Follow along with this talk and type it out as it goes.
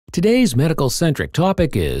Today's medical-centric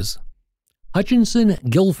topic is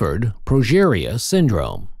Hutchinson-Gilford Progeria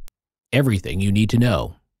Syndrome. Everything you need to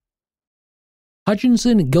know.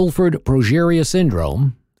 Hutchinson-Gilford Progeria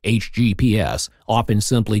Syndrome, HGPS, often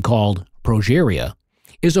simply called progeria,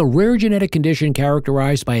 is a rare genetic condition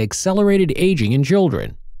characterized by accelerated aging in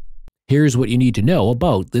children. Here's what you need to know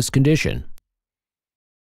about this condition.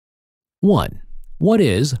 1. What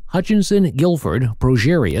is Hutchinson-Gilford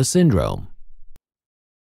Progeria Syndrome?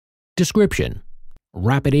 Description: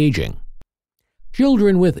 rapid aging.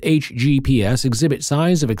 Children with HGPS exhibit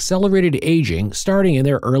signs of accelerated aging starting in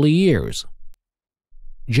their early years.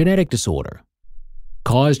 Genetic disorder.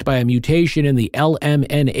 Caused by a mutation in the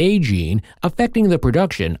LMNA gene affecting the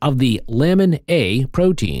production of the lamin A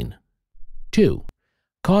protein. 2.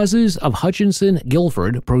 Causes of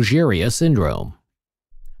Hutchinson-Gilford Progeria Syndrome.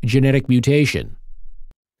 Genetic mutation.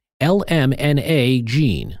 LMNA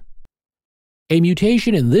gene. A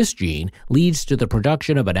mutation in this gene leads to the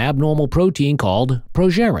production of an abnormal protein called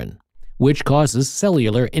progerin, which causes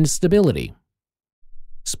cellular instability.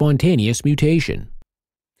 Spontaneous mutation.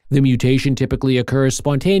 The mutation typically occurs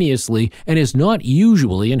spontaneously and is not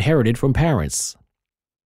usually inherited from parents.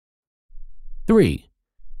 3.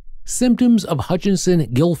 Symptoms of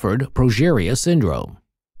Hutchinson-Gilford Progeria Syndrome.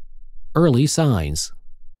 Early signs.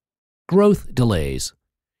 Growth delays.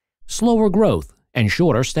 Slower growth and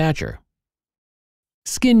shorter stature.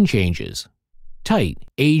 Skin changes. Tight,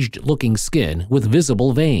 aged-looking skin with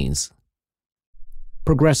visible veins.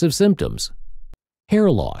 Progressive symptoms. Hair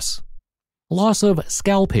loss. Loss of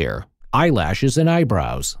scalp hair, eyelashes, and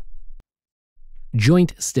eyebrows.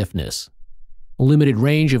 Joint stiffness. Limited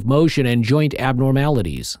range of motion and joint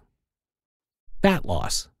abnormalities. Fat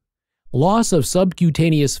loss. Loss of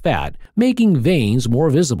subcutaneous fat, making veins more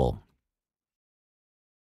visible.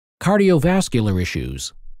 Cardiovascular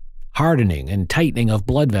issues. Hardening and tightening of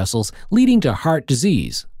blood vessels leading to heart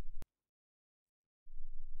disease.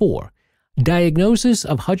 4. Diagnosis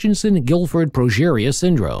of Hutchinson-Gilford Progeria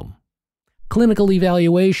Syndrome. Clinical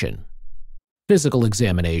evaluation. Physical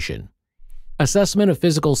examination. Assessment of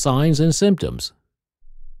physical signs and symptoms.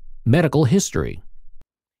 Medical history.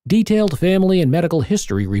 Detailed family and medical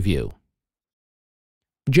history review.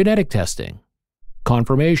 Genetic testing.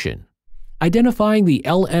 Confirmation. Identifying the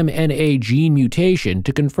LMNA gene mutation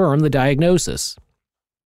to confirm the diagnosis.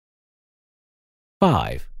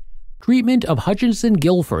 5. Treatment of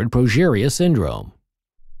Hutchinson-Gilford Progeria Syndrome.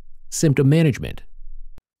 Symptom management.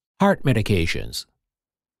 Heart medications.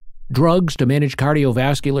 Drugs to manage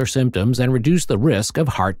cardiovascular symptoms and reduce the risk of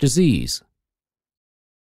heart disease.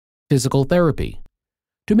 Physical therapy.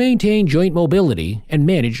 To maintain joint mobility and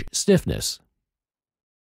manage stiffness.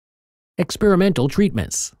 Experimental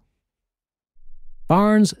treatments.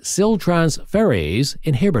 Farnesyltransferase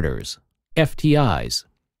inhibitors, FTIs.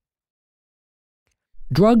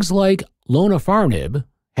 Drugs like lonafarnib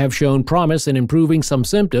have shown promise in improving some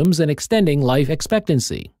symptoms and extending life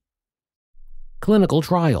expectancy. Clinical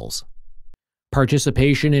trials.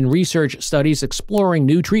 Participation in research studies exploring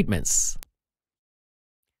new treatments.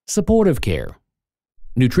 Supportive care.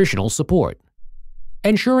 Nutritional support.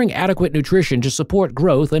 Ensuring adequate nutrition to support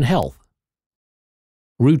growth and health.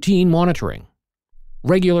 Routine monitoring.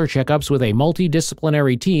 Regular checkups with a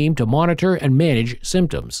multidisciplinary team to monitor and manage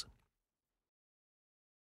symptoms.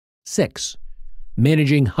 6.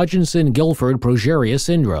 Managing Hutchinson-Gilford Progeria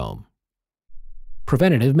Syndrome.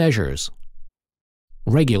 Preventative measures.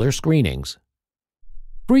 Regular screenings.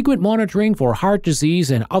 Frequent monitoring for heart disease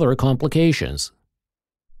and other complications.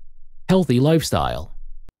 Healthy lifestyle.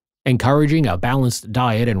 Encouraging a balanced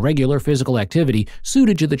diet and regular physical activity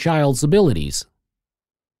suited to the child's abilities.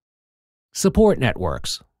 Support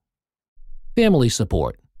networks. Family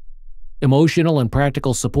support. Emotional and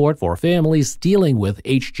practical support for families dealing with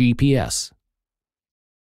HGPS.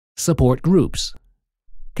 Support groups.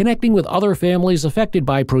 Connecting with other families affected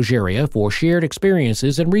by progeria for shared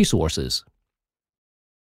experiences and resources.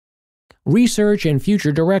 Research and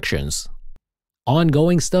future directions.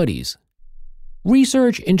 Ongoing studies.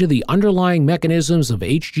 Research into the underlying mechanisms of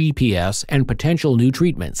HGPS and potential new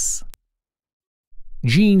treatments.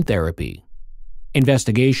 Gene therapy.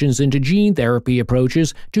 Investigations into gene therapy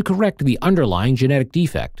approaches to correct the underlying genetic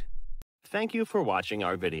defect. Thank you for watching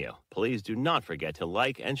our video. Please do not forget to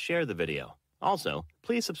like and share the video. Also,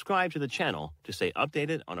 please subscribe to the channel to stay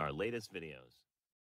updated on our latest videos.